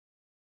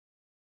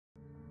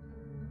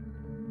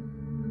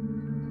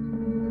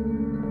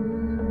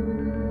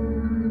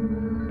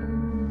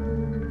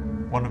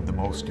One of the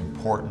most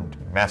important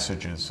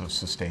messages of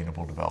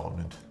sustainable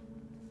development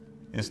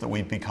is that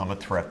we've become a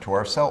threat to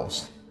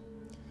ourselves.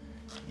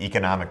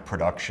 Economic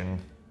production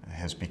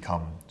has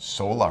become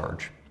so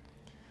large,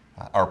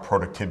 our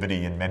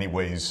productivity in many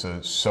ways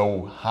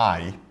so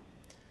high,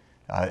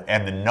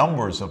 and the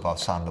numbers of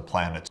us on the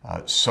planet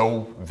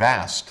so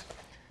vast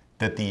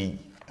that the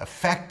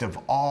effect of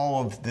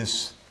all of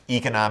this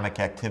economic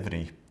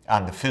activity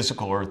on the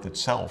physical earth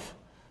itself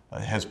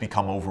has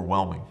become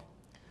overwhelming.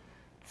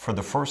 For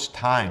the first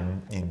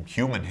time in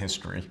human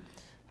history,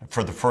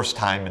 for the first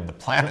time in the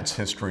planet's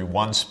history,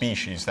 one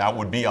species, that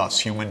would be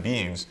us, human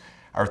beings,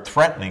 are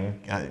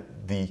threatening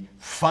the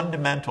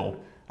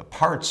fundamental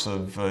parts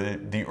of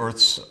the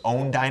Earth's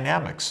own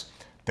dynamics: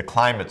 the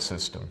climate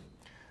system,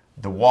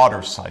 the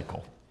water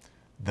cycle,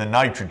 the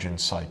nitrogen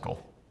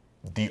cycle,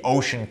 the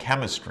ocean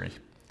chemistry.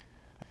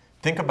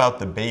 Think about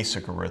the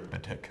basic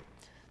arithmetic.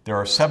 There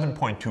are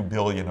 7.2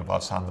 billion of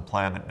us on the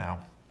planet now.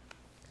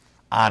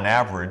 On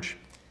average,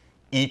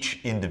 each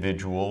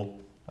individual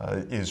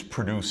is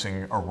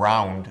producing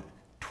around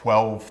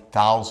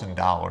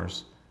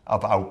 $12,000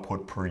 of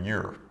output per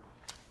year,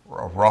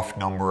 a rough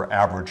number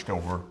averaged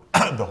over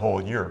the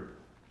whole year.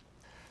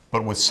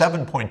 But with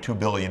 7.2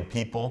 billion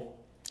people,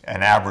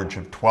 an average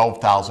of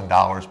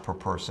 $12,000 per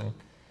person,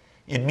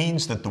 it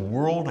means that the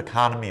world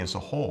economy as a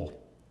whole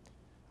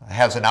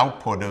has an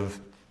output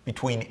of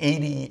between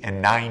 80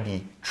 and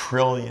 90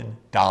 trillion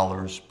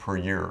dollars per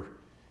year,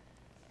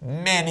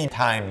 many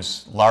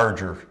times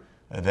larger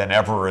than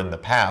ever in the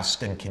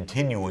past and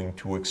continuing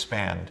to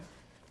expand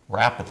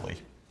rapidly.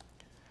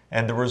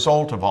 And the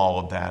result of all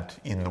of that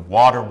in the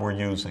water we're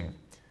using,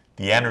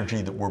 the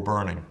energy that we're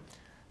burning,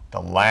 the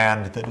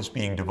land that is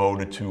being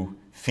devoted to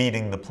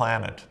feeding the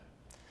planet,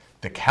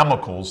 the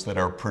chemicals that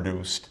are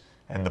produced,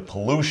 and the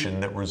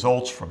pollution that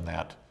results from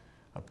that,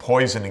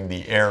 poisoning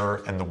the air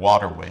and the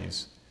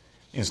waterways,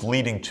 is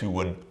leading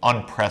to an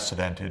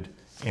unprecedented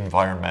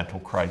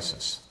environmental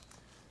crisis.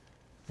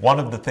 One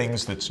of the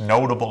things that's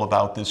notable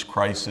about this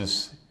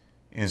crisis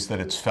is that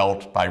it's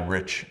felt by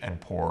rich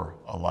and poor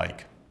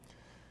alike.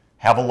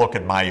 Have a look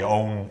at my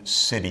own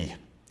city,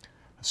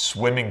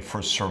 swimming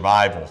for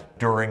survival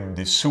during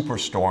the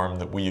superstorm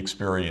that we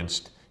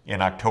experienced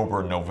in October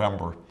and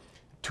November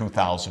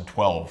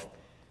 2012,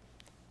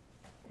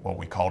 what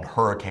we called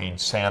Hurricane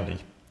Sandy.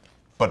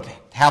 But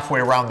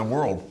halfway around the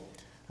world,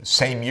 the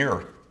same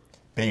year,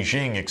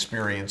 Beijing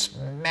experienced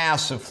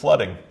massive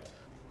flooding.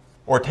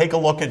 Or take a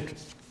look at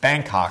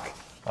Bangkok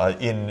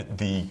in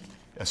the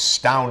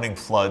astounding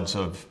floods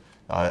of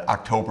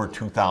October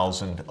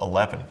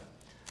 2011.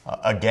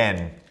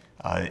 Again,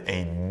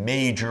 a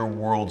major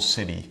world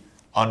city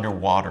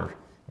underwater,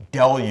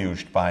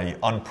 deluged by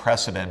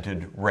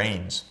unprecedented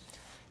rains.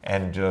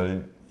 And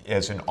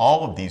as in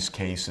all of these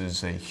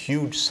cases, a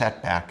huge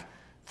setback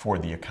for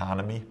the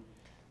economy,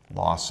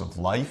 loss of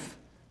life,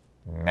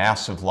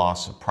 massive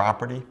loss of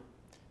property,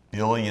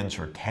 billions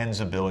or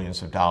tens of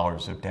billions of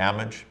dollars of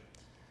damage,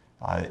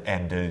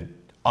 and an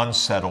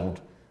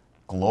unsettled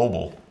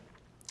global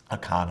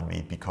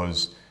economy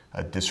because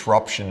a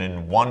disruption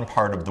in one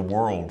part of the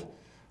world,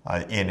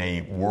 in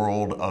a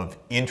world of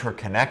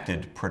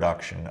interconnected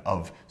production,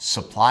 of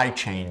supply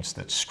chains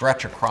that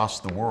stretch across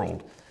the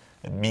world,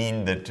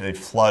 mean that a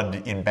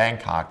flood in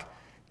Bangkok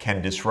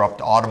can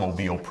disrupt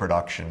automobile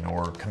production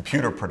or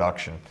computer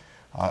production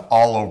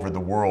all over the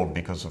world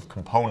because of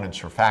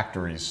components or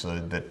factories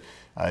that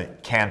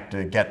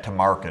can't get to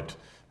market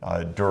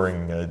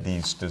during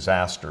these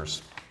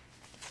disasters.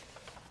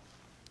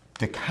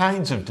 The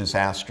kinds of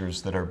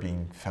disasters that are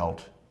being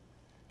felt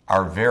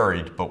are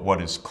varied, but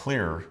what is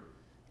clear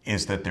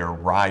is that they're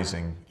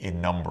rising in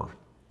number.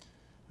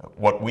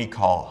 What we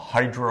call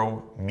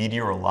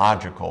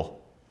hydrometeorological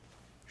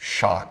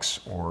shocks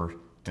or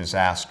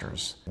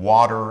disasters,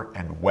 water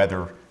and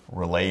weather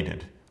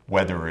related,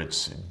 whether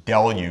it's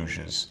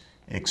deluges,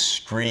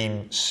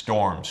 extreme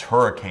storms,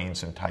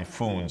 hurricanes and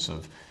typhoons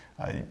of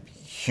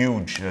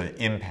huge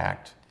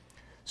impact,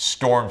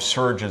 storm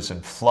surges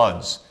and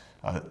floods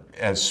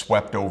as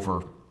swept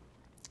over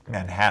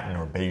Manhattan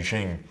or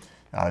Beijing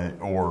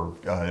or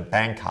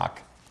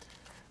Bangkok,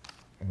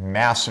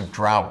 massive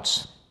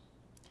droughts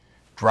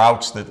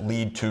that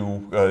lead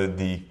to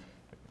the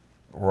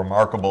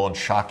remarkable and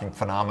shocking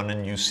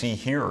phenomenon you see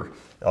here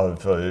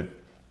of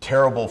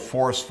terrible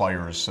forest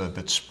fires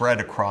that spread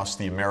across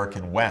the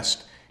American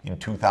West in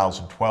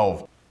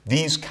 2012.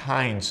 These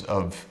kinds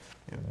of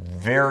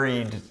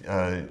varied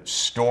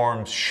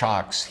storms,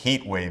 shocks,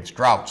 heat waves,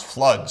 droughts,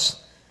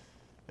 floods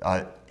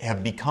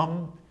have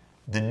become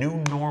the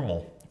new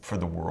normal for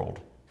the world.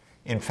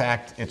 In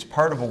fact, it's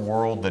part of a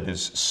world that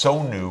is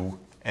so new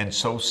and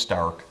so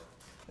stark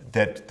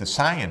that the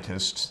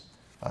scientists,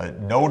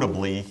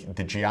 notably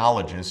the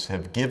geologists,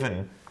 have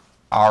given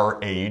our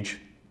age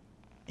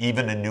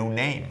even a new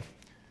name.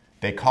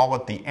 They call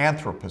it the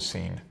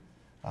Anthropocene,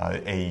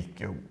 a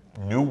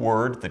new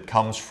word that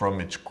comes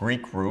from its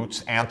Greek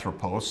roots,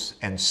 anthropos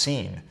and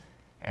scene.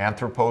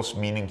 Anthropos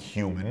meaning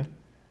human,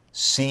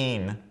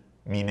 scene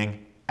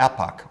meaning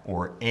epoch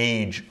or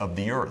age of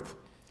the earth.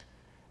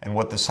 And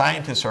what the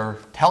scientists are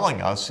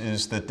telling us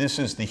is that this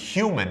is the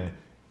human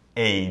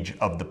age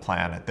of the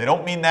planet. They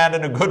don't mean that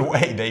in a good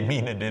way. They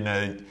mean it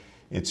in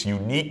its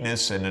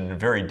uniqueness and in a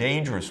very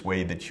dangerous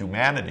way, that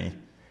humanity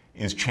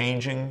is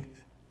changing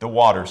the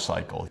water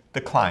cycle.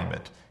 The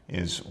climate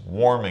is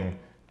warming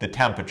the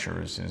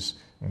temperatures, is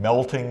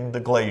melting the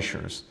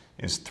glaciers,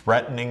 is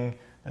threatening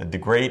the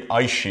great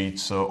ice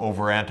sheets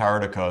over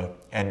Antarctica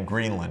and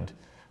Greenland,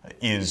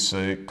 is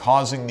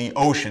causing the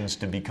oceans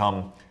to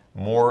become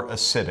more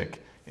acidic,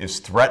 is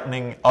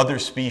threatening other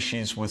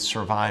species with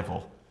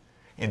survival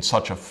in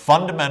such a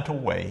fundamental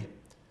way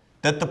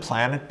that the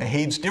planet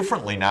behaves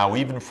differently now,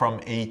 even from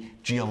a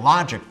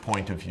geologic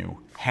point of view,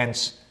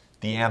 hence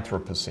the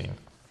Anthropocene.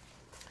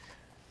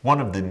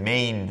 One of the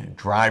main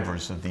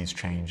drivers of these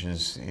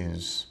changes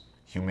is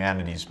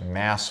humanity's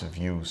massive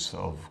use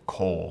of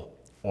coal,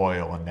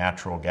 oil, and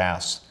natural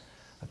gas,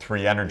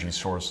 three energy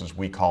sources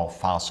we call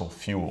fossil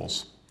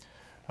fuels.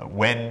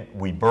 When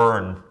we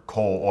burn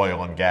coal,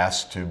 oil, and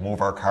gas to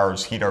move our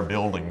cars, heat our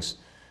buildings,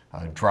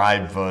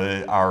 drive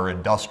our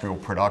industrial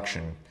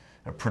production,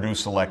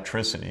 produce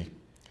electricity,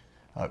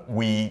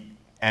 we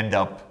end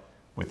up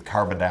with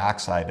carbon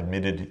dioxide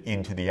emitted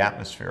into the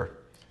atmosphere.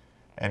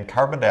 And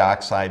carbon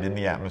dioxide in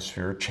the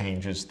atmosphere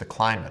changes the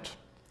climate.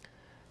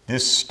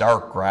 This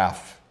stark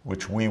graph,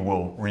 which we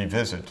will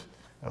revisit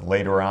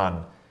later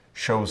on,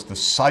 shows the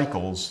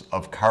cycles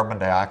of carbon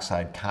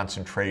dioxide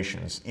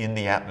concentrations in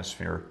the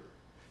atmosphere,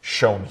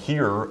 shown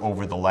here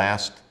over the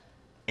last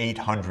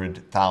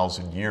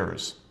 800,000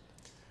 years.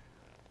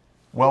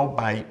 Well,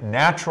 by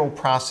natural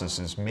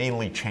processes,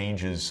 mainly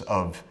changes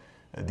of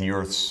the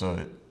Earth's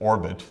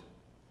orbit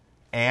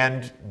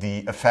and the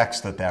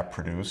effects that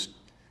produced,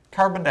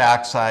 carbon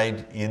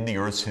dioxide in the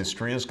Earth's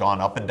history has gone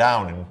up and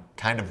down in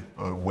kind of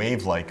a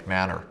wave-like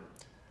manner.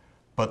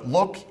 But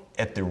look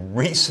at the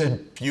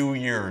recent few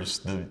years,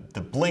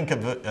 the blink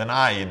of an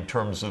eye in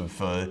terms of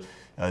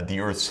the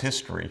Earth's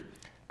history.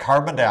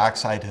 Carbon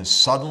dioxide has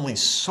suddenly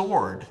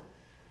soared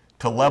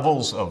to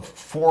levels of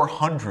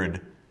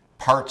 400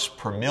 parts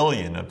per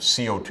million of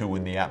CO2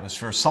 in the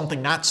atmosphere,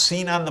 something not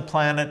seen on the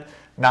planet,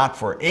 not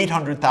for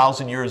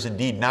 800,000 years,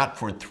 indeed not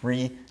for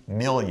 3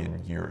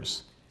 million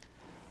years.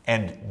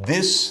 And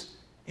this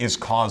is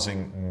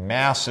causing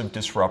massive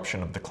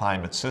disruption of the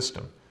climate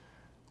system,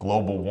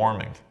 global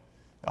warming,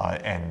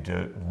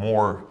 and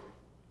more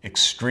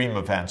extreme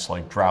events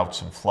like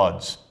droughts and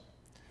floods.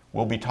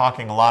 We'll be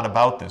talking a lot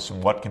about this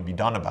and what can be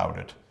done about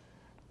it,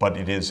 but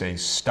it is a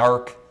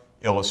stark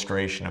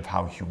illustration of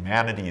how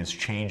humanity is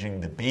changing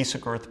the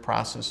basic Earth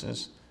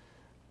processes.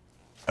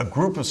 A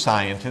group of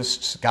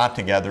scientists got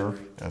together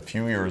a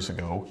few years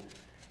ago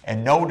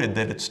and noted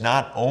that it's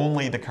not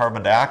only the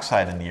carbon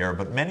dioxide in the air,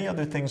 but many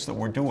other things that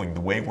we're doing,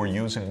 the way we're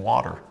using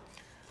water,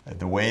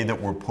 the way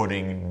that we're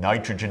putting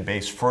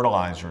nitrogen-based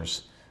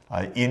fertilizers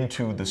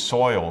into the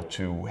soil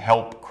to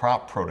help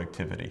crop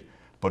productivity,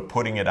 but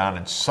putting it on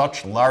in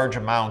such large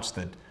amounts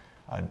that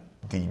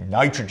the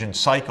nitrogen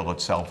cycle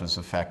itself is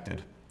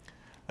affected.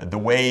 The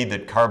way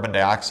that carbon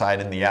dioxide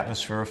in the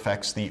atmosphere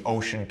affects the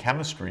ocean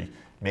chemistry,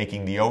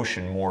 making the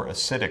ocean more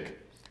acidic.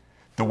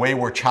 The way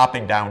we're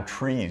chopping down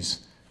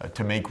trees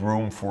to make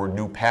room for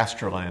new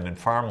pasture land and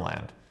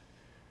farmland.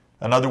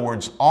 In other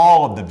words,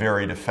 all of the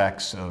varied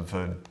effects of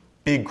a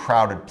big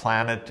crowded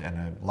planet and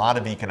a lot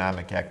of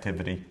economic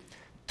activity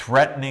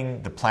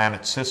threatening the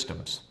planet's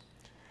systems.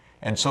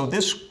 And so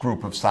this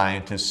group of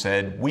scientists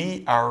said,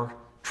 we are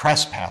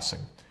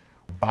trespassing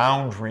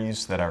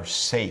boundaries that are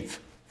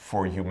safe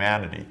for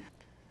humanity.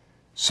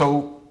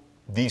 So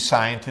these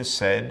scientists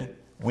said,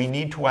 we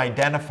need to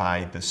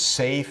identify the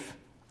safe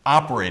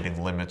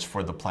operating limits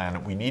for the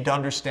planet. We need to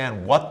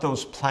understand what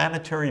those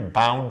planetary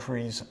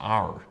boundaries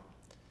are.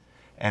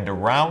 And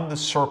around the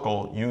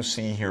circle you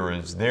see here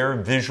is their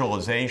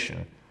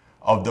visualization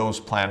of those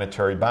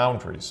planetary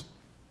boundaries.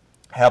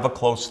 Have a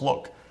close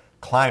look.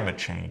 Climate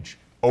change,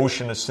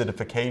 ocean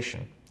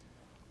acidification,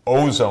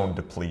 ozone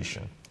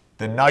depletion,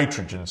 the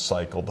nitrogen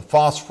cycle, the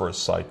phosphorus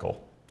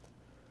cycle,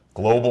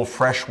 global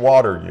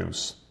freshwater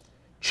use,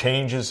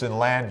 changes in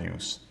land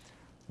use,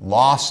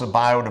 loss of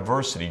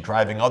biodiversity,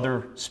 driving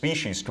other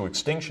species to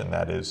extinction,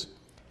 that is,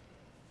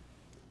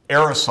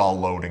 aerosol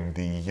loading,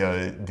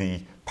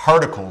 the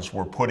particles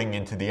we're putting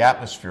into the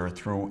atmosphere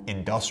through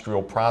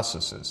industrial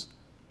processes,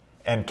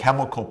 and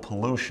chemical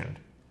pollution,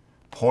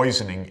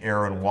 poisoning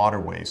air and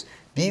waterways.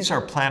 These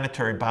are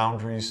planetary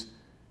boundaries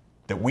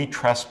that we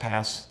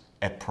trespass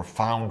at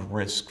profound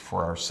risk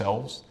for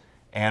ourselves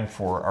and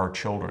for our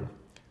children.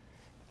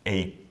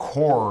 A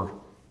core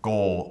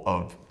goal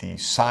of the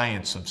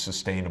science of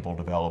sustainable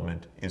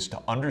development is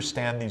to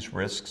understand these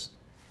risks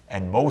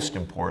and, most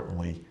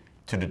importantly,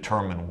 to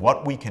determine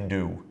what we can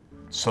do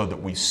so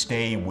that we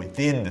stay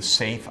within the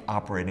safe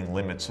operating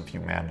limits of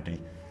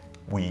humanity.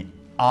 We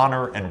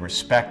honor and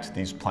respect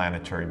these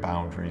planetary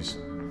boundaries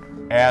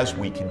as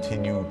we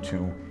continue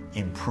to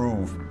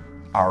improve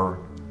our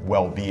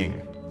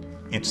well-being.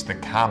 It's the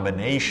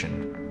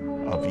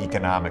combination of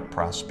economic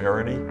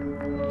prosperity,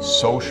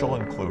 social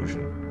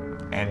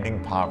inclusion,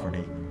 ending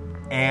poverty,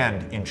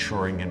 and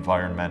ensuring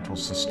environmental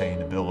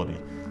sustainability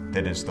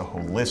that is the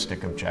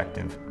holistic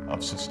objective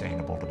of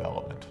sustainable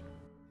development.